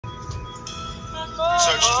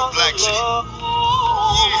Searching for black G. Yeah.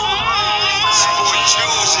 Sporting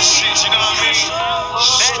Jews and shit, you know what I mean?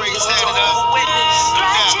 Straight tatted up.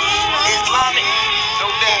 Islamic. No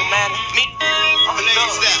doubt, man. Me.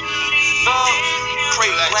 Blaze that.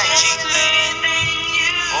 Pray black Jesus.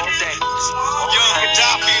 All day. Young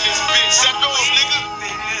Gaddafi in this bitch. Set off, nigga.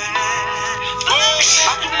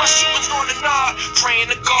 I do my shootings on the nod, praying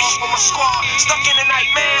to God for my squad. Stuck in a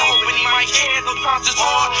nightmare, hoping he might care. Though times is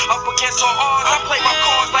hard, up against all odds. I play my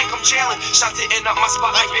cards like I'm jailing. Shots hitting up my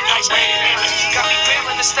spot like midnight rain. Got me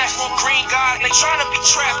bailing the stash from green guys. They trying to be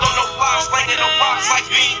trapped on no blocks, slanging no box like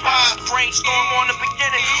bean pies. Brainstorm on the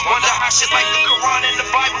beginning. Wonder how shit like the Quran and the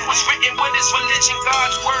Bible was written with its religion.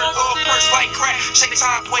 God's word, all cursed like crack. Shake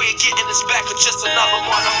time, way of getting this back with just another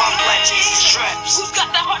one of my black Jesus traps. Who's got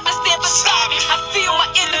the heart to stand beside me? I feel my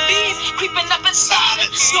enemies creeping up inside me.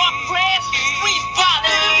 Start prayers, scream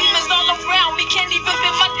violence. Demons all around me, can't even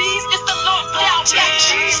bend my knees. It's the Lord down, black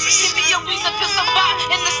Jesus. Give me a reason to survive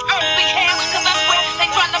in this earthly hell. Cause I swear they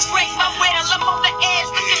trying to break my will. I'm on the edge,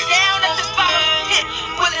 looking down at this bottom pit.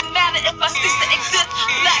 Will it matter if I cease to exist?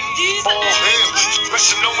 Black Jesus. Oh hell,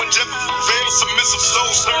 pressure no one ever prevails. Submissive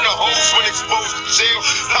souls turn to hoes when exposed to jail.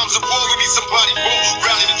 Times of war, we need somebody bold.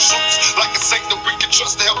 Rally the troops like a saint that we can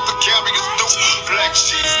trust to help the carriers through. Black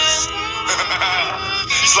Jesus.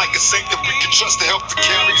 He's like a saint that we can trust to help the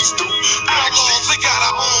carriers through. Black Jesus. We got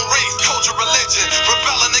our own race, culture, religion.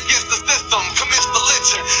 Rebelling against the system, commits the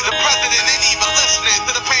lynching. The president ain't even listening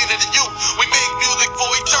to the pain of the youth. We make music for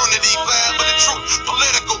eternity, forever the truth.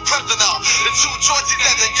 Political prisoner, the two choices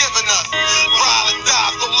that they're giving us. Ride or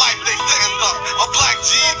die, so life they sentence us. A black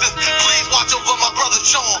Jesus, please watch over my brother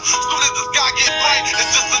Sean. Soon as the sky get bright,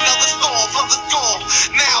 it's just another storm, brother storm.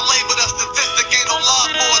 Now labeled a statistic, ain't no love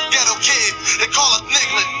for us ghetto kids. They call us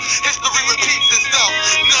niggas. History repeats itself.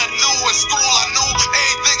 Nothing new in school, I knew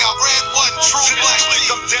anything I read wasn't true. Black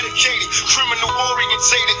Jesus, I'm dedicated, criminal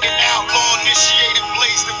orientated, and outlaw initiated,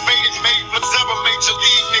 blazed and faded, made for terror. Major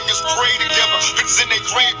league niggas pray together, fits in their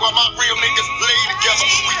grave while my real niggas play together.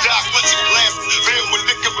 We die clutching glasses, filled with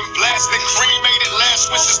liquor and blasting, cremated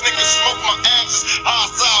last wishes. Niggas smoke my ashes,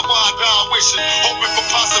 outside wide eye wishing, hoping for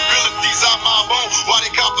possibilities out my bone. While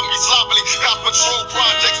they copy me sloppily, got patrol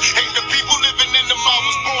projects, hate the people living in them. I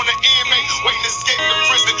was born an inmate, waiting to escape the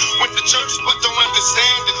prison. Went to church but don't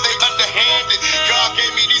understand it, they underhanded. God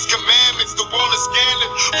gave me these commandments, the world is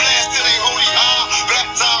scanning. Blasted ain't holy high,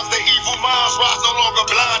 baptized their evil minds, rise no longer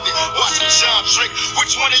blinded. Watch me shine trick,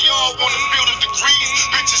 which one of y'all wanna feel the degrees?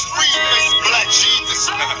 Bitches free, face black Jesus.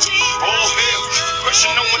 Oh hell,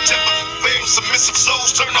 pressure no one ever fails. Submissive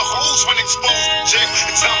souls turn to hoes when exposed to jail.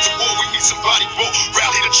 In times of war we need somebody bold.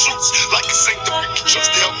 Rally the troops like a saint that we can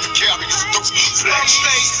trust to help the carriers through.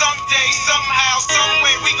 someday, somehow,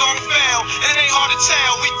 someway we gon' fail. It ain't hard to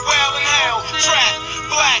tell, we dwell in hell. Trapped,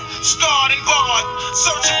 black, scarred and barred,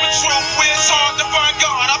 searching for truth where it's hard to find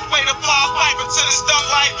God. I play the Pied Piper to the stuck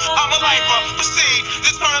life. I'm a lifer, proceed,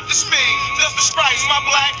 just turn up the speed. Just the stripes, my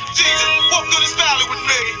black Jesus, walk through this valley with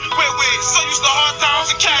me. Where we so used to hard times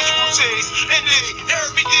and casualties. Indeed, it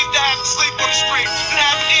hurt me deep to have to sleep on the street and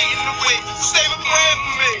haven't eaten a week. So save a prayer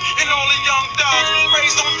for me and all the young thugs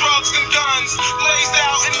raised on drugs and guns, blazed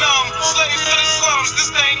out and numb, slaves to the slums.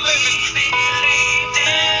 This ain't living.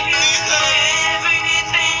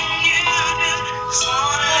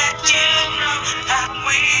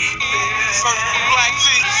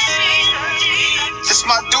 It's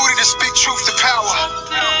my duty to speak truth to power.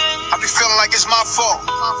 I be feeling like it's my fault.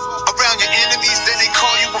 Around your enemies, then they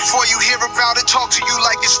call you before you hear about it. Talk to you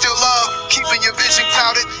like it's still love. Keeping your vision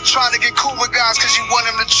clouded. Trying to get cool with guys cause you want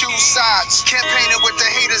them to choose sides. Campaigning with the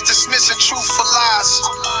haters, dismissing truth for lies.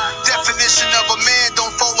 Definition of a man,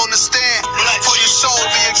 don't fall on the stand. For your soul,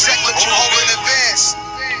 the exec let you hold in advance.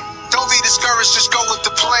 Don't be discouraged, just go with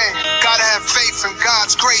the plan. Gotta have faith in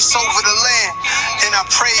God's grace over the land. And I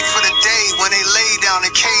pray for the day when they lay down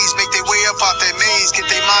in caves, make their way up out their maze, get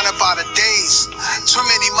their mind up out of days. Too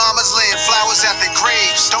many mamas laying flowers at their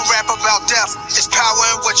graves. Don't rap about death, it's power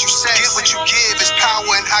in what you say. Get what you give, it's power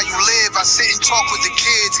in how you live. I sit and talk with the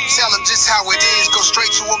kids, tell them just how it is. Go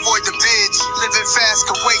straight to avoid the bids. Living fast,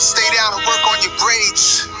 can wait, stay down and work on your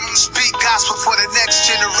braids. Speak gospel for the next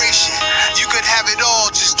generation. You could have it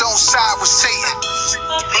all, just don't side with Satan.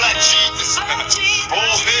 Black Jesus, all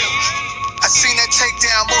hell. I seen that take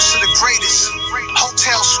down most of the greatest.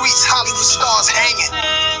 Hotel suites, Hollywood stars hanging.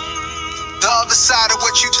 The other side of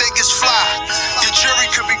what you think is fly. Your jury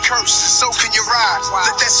could be cursed, and so can your ride.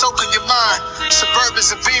 Let that soak in your mind. Suburbans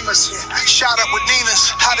and Beamers, shot up with Ninas.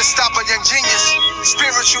 How to stop a young genius.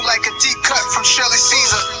 Spiritual like a deep cut from Shirley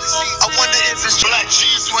Caesar. I wonder if it's Black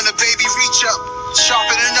Jesus when a baby reach up.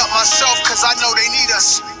 Sharpening up my myself cause I know they need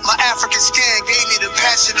us. My African skin gave me the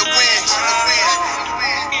passion to win.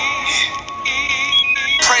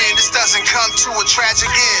 Praying this doesn't come to a tragic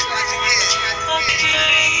end.